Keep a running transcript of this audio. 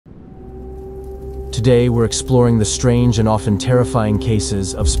Today, we're exploring the strange and often terrifying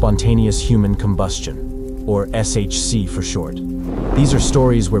cases of spontaneous human combustion, or SHC for short. These are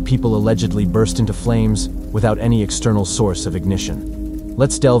stories where people allegedly burst into flames without any external source of ignition.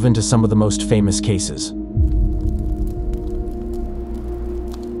 Let's delve into some of the most famous cases.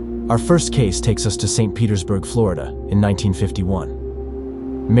 Our first case takes us to St. Petersburg, Florida, in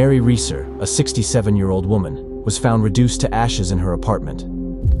 1951. Mary Reeser, a 67-year-old woman, was found reduced to ashes in her apartment.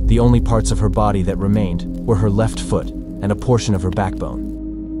 The only parts of her body that remained were her left foot and a portion of her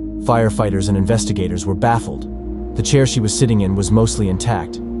backbone. Firefighters and investigators were baffled. The chair she was sitting in was mostly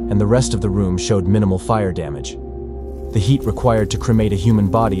intact, and the rest of the room showed minimal fire damage. The heat required to cremate a human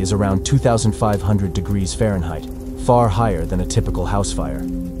body is around 2,500 degrees Fahrenheit, far higher than a typical house fire.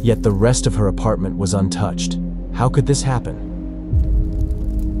 Yet the rest of her apartment was untouched. How could this happen?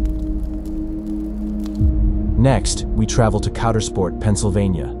 Next, we travel to Combustion,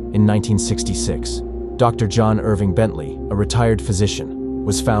 Pennsylvania, in 1966. Dr. John Irving Bentley, a retired physician,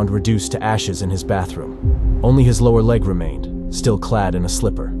 was found reduced to ashes in his bathroom. Only his lower leg remained, still clad in a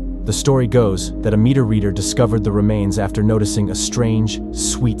slipper. The story goes that a meter reader discovered the remains after noticing a strange,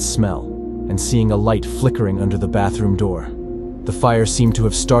 sweet smell and seeing a light flickering under the bathroom door. The fire seemed to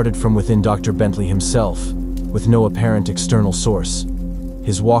have started from within Dr. Bentley himself, with no apparent external source.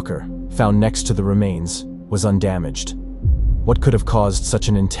 His walker, found next to the remains, was undamaged. What could have caused such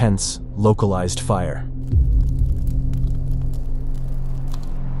an intense, localized fire?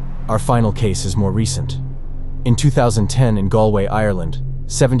 Our final case is more recent. In 2010 in Galway, Ireland,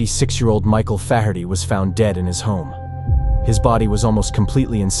 76-year-old Michael Fary was found dead in his home. His body was almost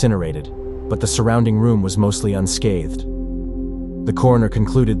completely incinerated, but the surrounding room was mostly unscathed. The coroner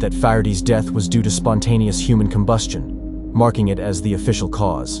concluded that Fary's death was due to spontaneous human combustion, marking it as the official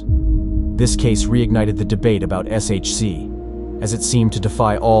cause. This case reignited the debate about SHC, as it seemed to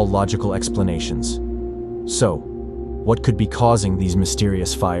defy all logical explanations. So, what could be causing these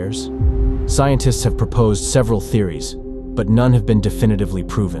mysterious fires? Scientists have proposed several theories, but none have been definitively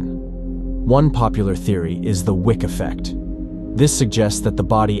proven. One popular theory is the wick effect. This suggests that the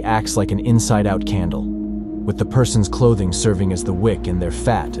body acts like an inside-out candle, with the person's clothing serving as the wick and their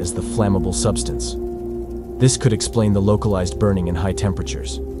fat as the flammable substance. This could explain the localized burning in high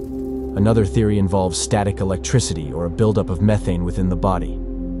temperatures. Another theory involves static electricity or a buildup of methane within the body,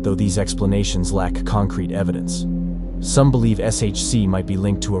 though these explanations lack concrete evidence. Some believe SHC might be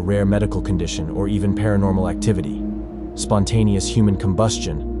linked to a rare medical condition or even paranormal activity. Spontaneous human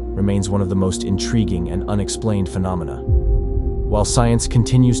combustion remains one of the most intriguing and unexplained phenomena. While science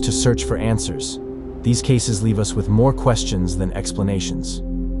continues to search for answers, these cases leave us with more questions than explanations.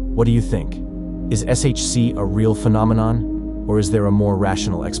 What do you think? Is SHC a real phenomenon? Or is there a more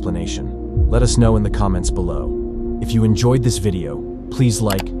rational explanation? Let us know in the comments below. If you enjoyed this video, please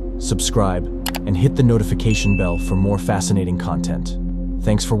like, subscribe, and hit the notification bell for more fascinating content.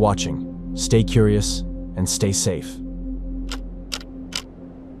 Thanks for watching. Stay curious and stay safe.